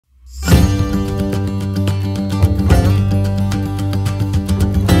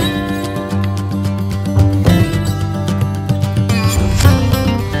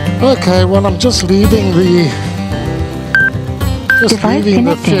Okay, well, I'm just leaving the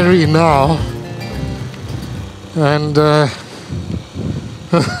ferry now, and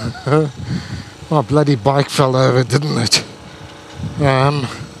my bloody bike fell over, didn't it?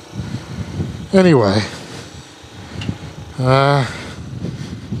 Anyway,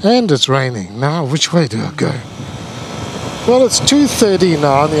 and it's raining now. Which way do I go? Well, it's 2:30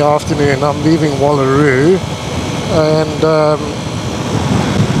 now in the afternoon. I'm leaving Wallaroo, and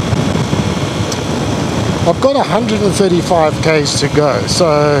I've got 135 k's to go,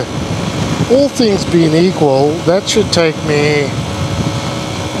 so all things being equal, that should take me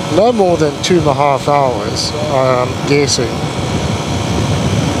no more than 2.5 hours, I'm guessing.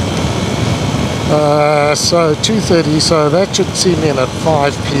 So 2:30, so that should see me in at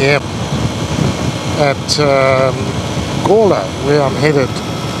 5 p.m. at Gawler, where I'm headed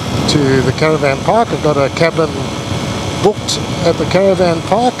to the caravan park. I've got a cabin booked at the caravan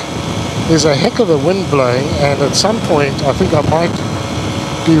park. There's a heck of a wind blowing, and at some point I think I might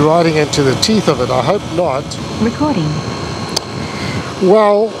be riding into the teeth of it. I hope not. Recording.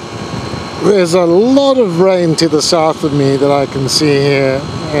 Well, there's a lot of rain to the south of me that I can see here,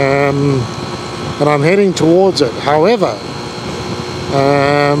 and I'm heading towards it. However,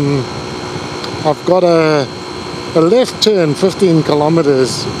 I've got a left turn 15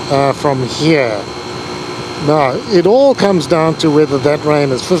 kilometers from here. Now, it all comes down to whether that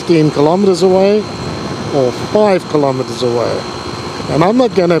rain is 15 kilometers away or 5 kilometers away. And I'm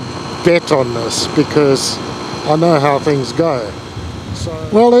not going to bet on this because I know how things go. So,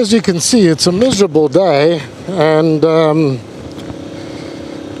 well, as you can see, it's a miserable day, and I'm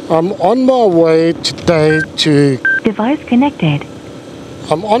on my way today to... Device connected.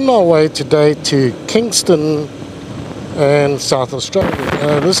 I'm on my way today to Kingston in South Australia.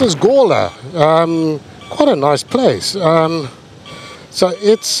 This is Gawler. Quite a nice place. So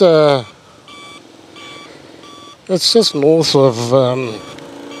it's just north of, let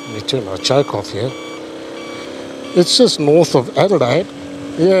me turn my choke off here. It's just north of Adelaide.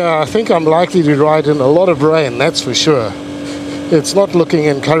 Yeah, I think I'm likely to ride in a lot of rain, that's for sure. It's not looking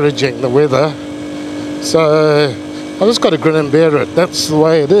encouraging, the weather. So I just got to grin and bear it. That's the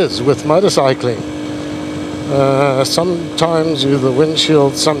way it is with motorcycling. Sometimes you're the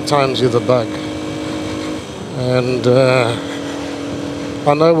windshield, sometimes you're the bug. And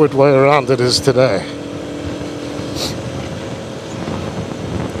I know what way around it is today.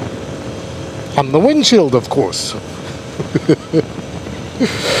 I'm the windshield, of course.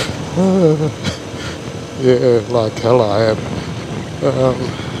 Yeah, like hell I am.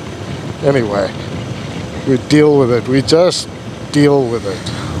 Anyway, we deal with it. We just deal with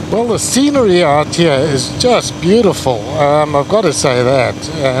it. Well, the scenery out here is just beautiful. I've got to say that.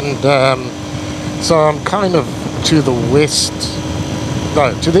 And so I'm kind of to the west,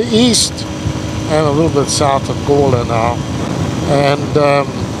 no, to the east and a little bit south of Gawler now. And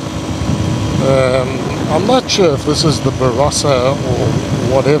I'm not sure if this is the Barossa or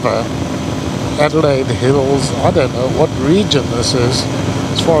whatever, Adelaide Hills, I don't know what region this is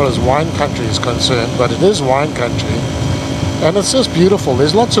as far as wine country is concerned, but it is wine country. And it's just beautiful.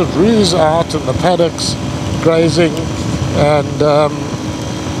 There's lots of roos out in the paddocks grazing, and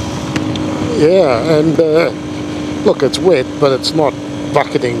yeah, and look, it's wet, but it's not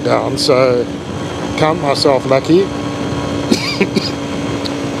bucketing down, so count myself lucky.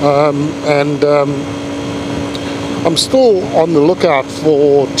 I'm still on the lookout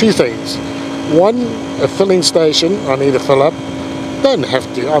for two things. One, a filling station. I need to fill up. Don't have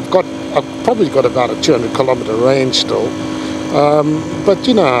to. I've probably got about a 200 kilometer range still. But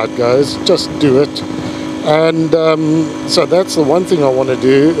you know how it goes. Just do it. And so that's the one thing I want to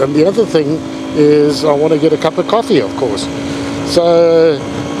do. And the other thing is I want to get a cup of coffee, of course. So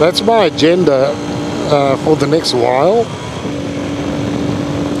that's my agenda for the next while,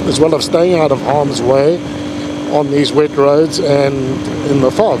 as well as staying out of harm's way on these wet roads and in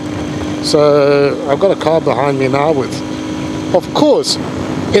the fog. So I've got a car behind me now with, of course,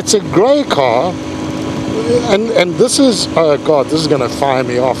 it's a grey car, and this is, oh God, this is going to fire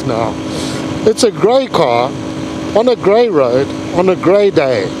me off now. It's a grey car on a grey road on a grey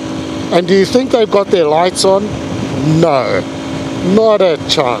day. And do you think they've got their lights on? No, not a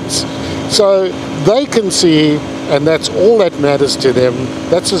chance. So they can see, and that's all that matters to them.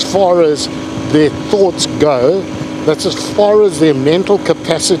 That's as far as their thoughts go. That's as far as their mental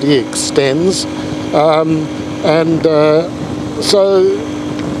capacity extends. So,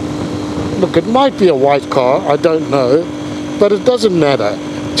 look, it might be a white car, I don't know, but it doesn't matter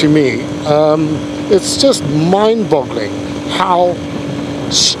to me. It's just mind-boggling how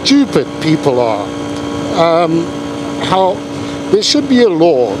stupid people are. How There should be a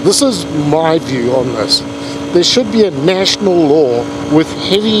law. This is my view on this. There should be a national law with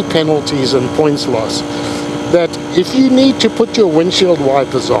heavy penalties and points loss, that if you need to put your windshield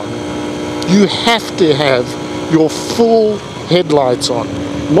wipers on, you have to have your full headlights on.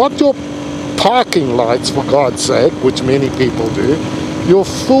 Not your parking lights, for God's sake, which many people do. Your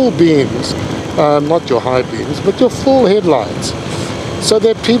full beams, not your high beams, but your full headlights, so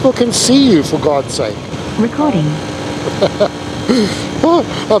that people can see you, for God's sake. Recording.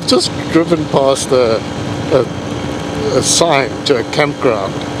 I've just driven past a sign to a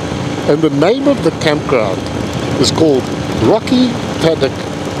campground, and the name of the campground is called Rocky Paddock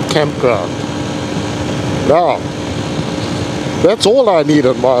Campground. Now, that's all I need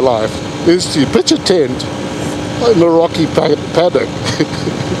in my life, is to pitch a tent in the Rocky Paddock.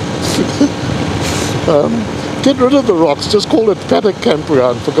 Get rid of the rocks, just call it Paddock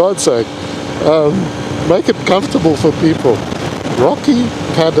Campground, for God's sake. Make it comfortable for people. Rocky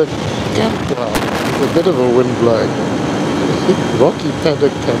Paddock Campground. There's a bit of a wind blowing. Rocky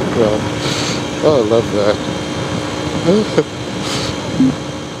Paddock Campground. Oh, I love that.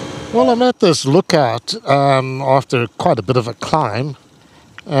 Well, I'm at this lookout after quite a bit of a climb,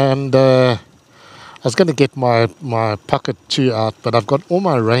 and I was going to get my pocket 2 out, but I've got all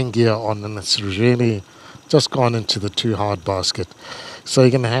my rain gear on, and it's really just gone into the too hard basket. So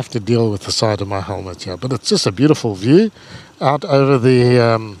you're going to have to deal with the side of my helmet here. But it's just a beautiful view out over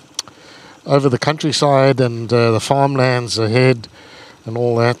the countryside and the farmlands ahead and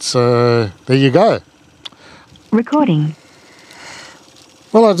all that. So there you go. Recording.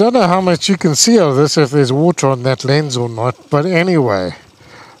 Well, I don't know how much you can see of this, if there's water on that lens or not. But anyway,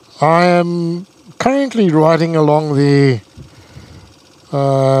 I am currently riding along the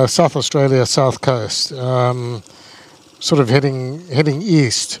South Australia south coast, sort of heading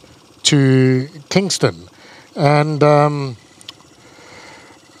east to Kingston and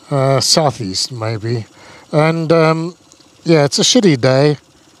southeast maybe. And yeah, it's a shitty day,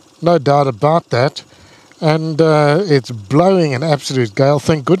 no doubt about that. And it's blowing an absolute gale.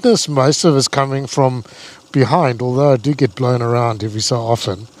 Thank goodness most of it's coming from behind, although I do get blown around every so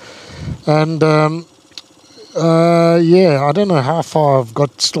often. And yeah, I don't know how far I've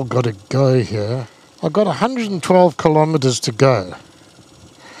still got to go here. I've got 112 kilometers to go.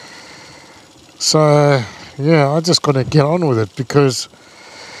 So yeah, I just got to get on with it, because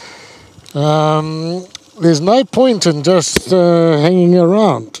there's no point in just hanging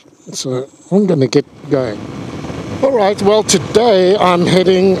around. So I'm going to get going. All right, well, today I'm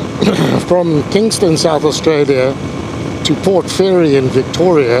heading from Kingston, South Australia, to Port Fairy in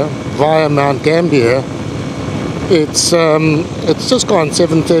Victoria via Mount Gambier. It's just gone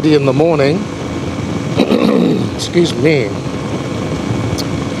 7:30 in the morning. Excuse me.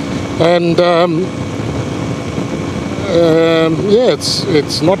 And yeah,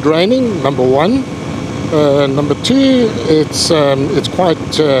 it's not raining, number one. Number two, it's quite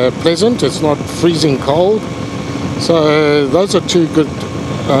pleasant. It's not freezing cold. So those are two good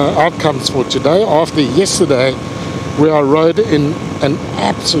outcomes for today. After yesterday, where I rode in an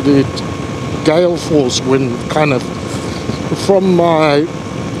absolute gale force wind, kind of from my,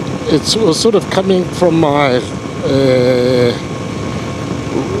 it was sort of coming from my,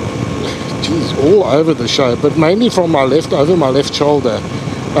 geez, all over the show, but mainly from my left, over my left shoulder,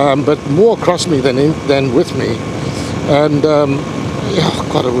 but more across me than with me. And oh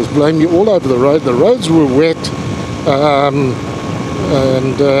God, it was blowing me all over the road. The roads were wet,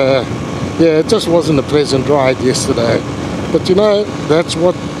 and yeah, it just wasn't a pleasant ride yesterday. But you know, that's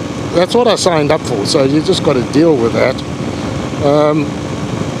what I signed up for, so you just got to deal with that.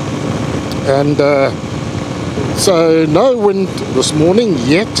 So no wind this morning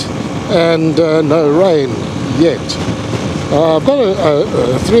yet, and no rain yet. I've got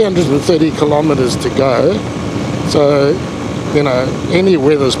 330 kilometers to go, so you know, any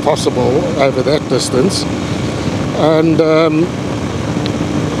weather's possible over that distance. And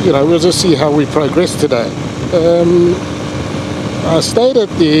you know, we'll just see how we progress today. I stayed at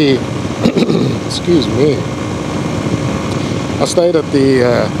the excuse me. I stayed at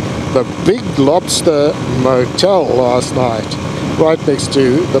the Big Lobster Motel last night, right next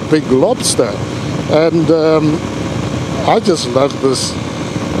to the Big Lobster, and I just love this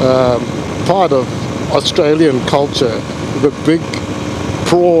part of Australian culture. The big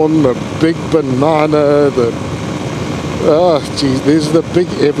prawn, the big banana, there's the big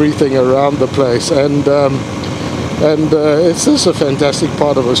everything around the place, and it's just a fantastic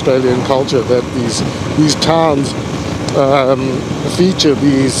part of Australian culture that these towns feature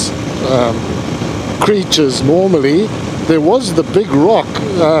these creatures. Normally, there was the big rock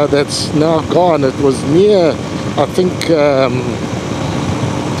that's now gone. It was near I think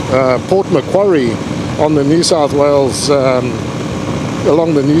Port Macquarie on the New South Wales,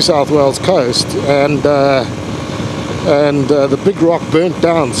 along the New South Wales coast, and the big rock burnt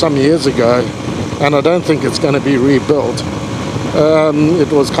down some years ago, and I don't think it's going to be rebuilt.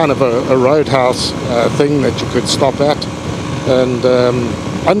 It was kind of a roadhouse thing that you could stop at, and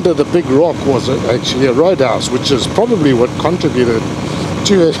under the big rock was actually a roadhouse, which is probably what contributed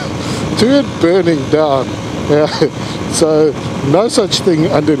to it burning down. Yeah. So no such thing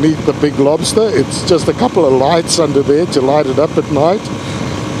underneath the Big Lobster. It's just a couple of lights under there to light it up at night.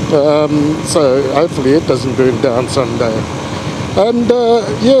 So hopefully it doesn't burn down someday. And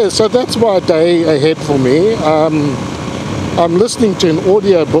yeah, so that's my day ahead for me. I'm listening to an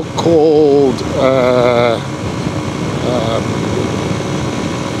audio book called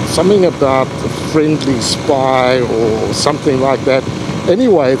something about the friendly spy or something like that.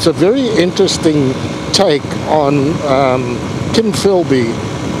 Anyway, it's a very interesting take on Kim Philby,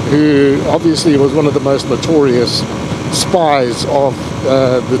 who obviously was one of the most notorious spies of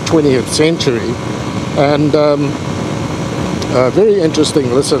the 20th century, and very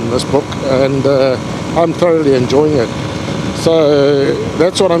interesting listen, this book, and I'm thoroughly enjoying it. So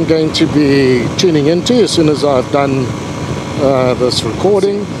that's what I'm going to be tuning into as soon as I've done this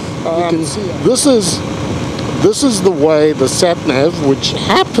recording. This is the way the sat-nav, which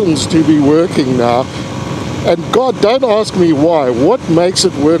happens to be working now, and God, don't ask me why. What makes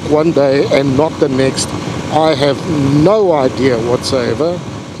it work one day and not the next? I have no idea whatsoever.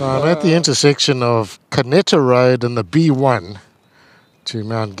 So I'm at the intersection of Canetta Road and the B1 to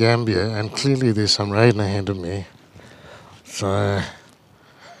Mount Gambier, and clearly there's some rain ahead of me. So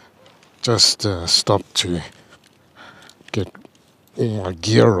just stopped to get all my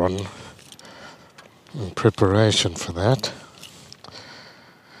gear on in preparation for that.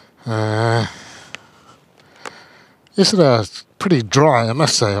 Yesterday I was pretty dry, I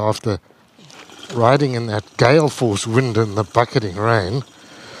must say, after riding in that gale force wind and the bucketing rain.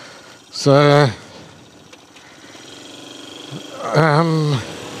 So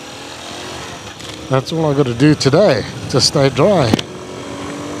that's all I've got to do today, just stay dry.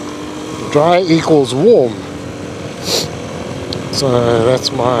 Dry equals warm. So that's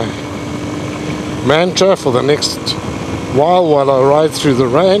my mantra for the next while I ride through the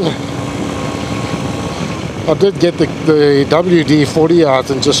rain. I did get the WD-40 out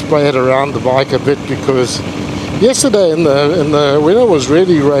and just spray it around the bike a bit, because yesterday in the when it was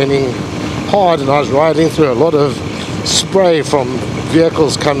really raining hard and I was riding through a lot of spray from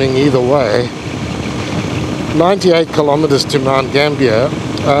vehicles coming either way. 98 kilometers to Mount Gambier.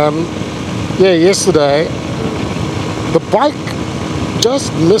 Yeah, yesterday the bike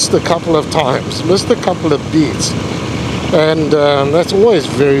just missed a couple of times, missed a couple of beats. And that's always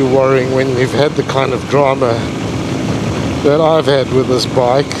very worrying when you've had the kind of drama that I've had with this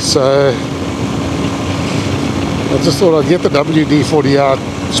bike. So I just thought I'd get the WD-40 out,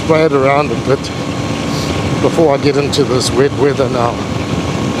 spray it around a bit before I get into this wet weather now.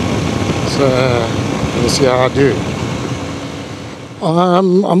 So we'll see how I do.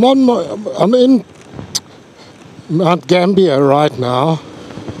 I'm in Mount Gambier right now,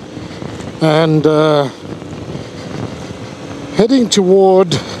 and heading toward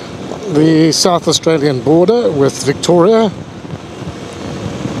the South Australian border with Victoria.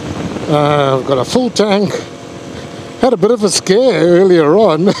 I've got a full tank. Had a bit of a scare earlier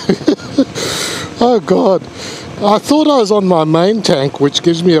on. Oh God, I thought I was on my main tank, which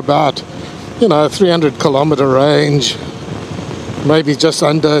gives me about 300 kilometer range, maybe just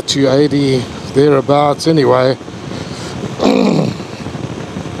under 280 thereabouts anyway.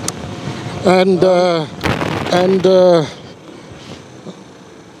 and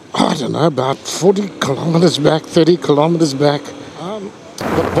I don't know, about 40 kilometers back, 30 kilometers back,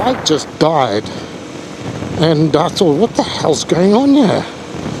 the bike just died, and I thought, what the hell's going on here?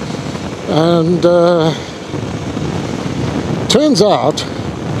 And turns out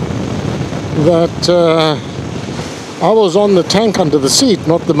that I was on the tank under the seat,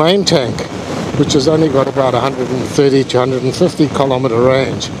 not the main tank, which has only got about 130 to 150 kilometer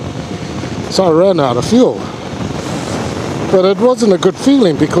range. So I ran out of fuel. But it wasn't a good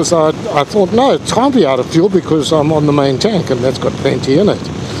feeling, because I thought, no, it can't be out of fuel because I'm on the main tank and that's got plenty in it.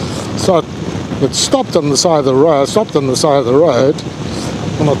 So it stopped on the side of the road,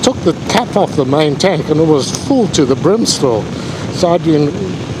 and I took the cap off the main tank and it was full to the brim still. So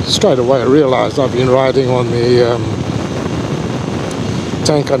straight away I realized I'd been riding on the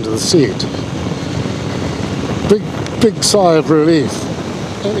tank under the seat. Big sigh of relief.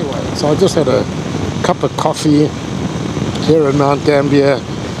 Anyway, so I just had a cup of coffee here in Mount Gambier,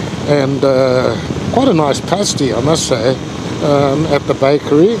 and quite a nice pasty, I must say, at the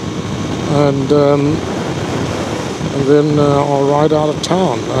bakery, and then I'll ride out of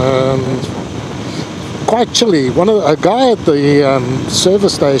town. Quite chilly. A guy at the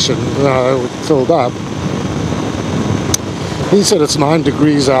service station filled up. He said it's 9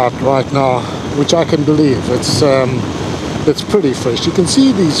 degrees out right now, which I can believe. It's pretty fresh. You can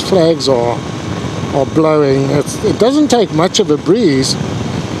see these flags are blowing. It doesn't take much of a breeze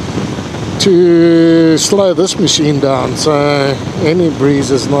to slow this machine down, so any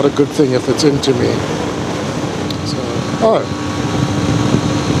breeze is not a good thing if it's into me. So,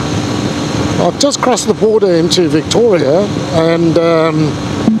 I've just crossed the border into Victoria, and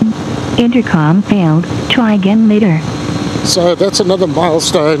Intercom failed. Try again later. so that's another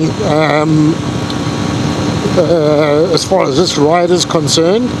milestone as far as this ride is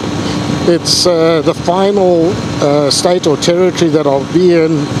concerned. It's the final state or territory that I'll be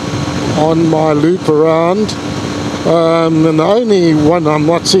in on my loop around, and the only one I'm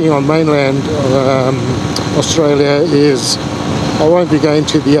not seeing on mainland Australia is I won't be going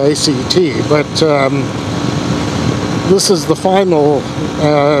to the ACT, but this is the final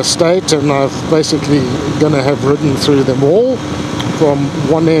state, and I've basically going to have ridden through them all from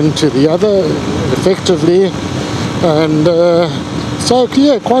one end to the other effectively, and so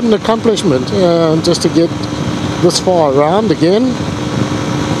yeah, quite an accomplishment just to get this far around again.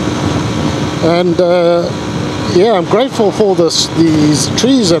 And yeah, I'm grateful for these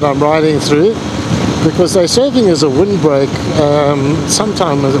trees that I'm riding through, because they're serving as a windbreak,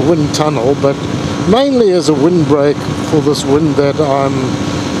 sometimes as a wind tunnel, but mainly as a windbreak for this wind that I'm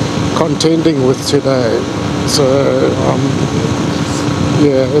contending with today. So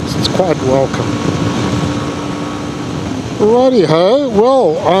yeah, it's quite welcome. Righty-ho,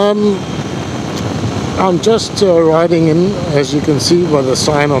 well, I'm just riding in, as you can see by the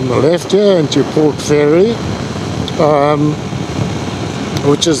sign on the left here, into Port Fairy,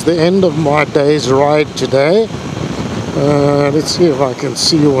 which is the end of my day's ride today. Let's see if I can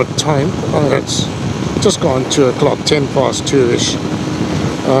see what time. Oh, it's just gone 2 o'clock, 10 past 2-ish.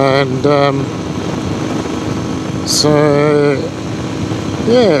 And so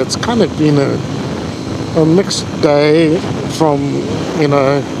yeah, it's kind of been a mixed day, from, you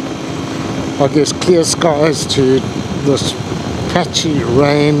know, I guess clear skies to this patchy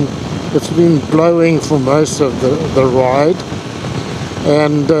rain. It's been blowing for most of the ride,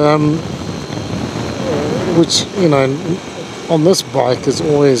 and which, you know, on this bike is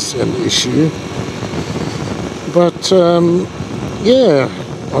always an issue. But yeah,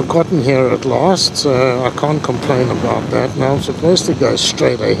 I've gotten here at last, so I can't complain about that. Now I'm supposed to go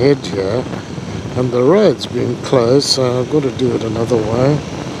straight ahead here, and the road's been closed, so I've got to do it another way.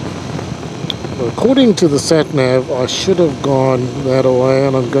 According to the sat-nav, I should have gone that way,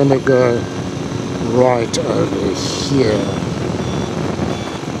 and I'm going to go right over here.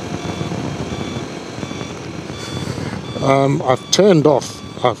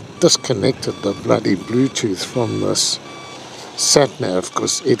 I've disconnected the bloody Bluetooth from this sat-nav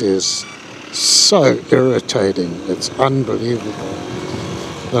because it is so irritating. It's unbelievable.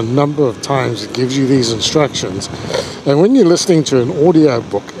 The number of times it gives you these instructions, and when you're listening to an audio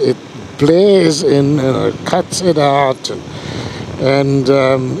book, it blares in and it cuts it out, and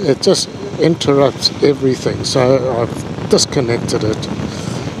it just interrupts everything. So I've disconnected it,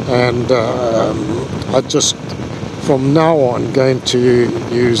 and I just from now on going to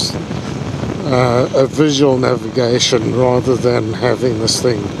use a visual navigation rather than having this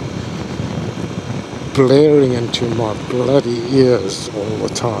thing blaring into my bloody ears all the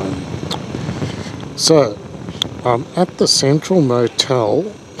time. So I'm at the Central Motel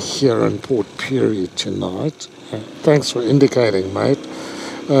here in Port Pirie tonight. Thanks for indicating, mate.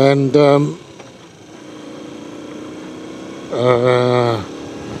 And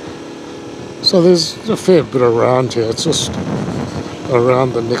so there's a fair bit around here. It's just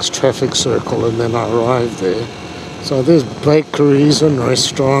around the next traffic circle, and then I arrive there. So there's bakeries and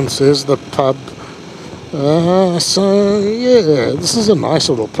restaurants, there's the pub. So yeah, this is a nice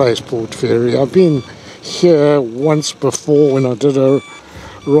little place, Port Fairy. I've been here once before when I did a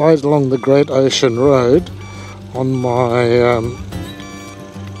ride along the Great Ocean Road on my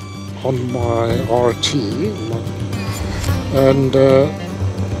RT, and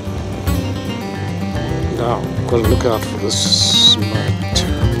now I've got to look out for this mate.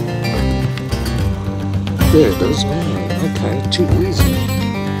 There it is. Oh, okay, too easy.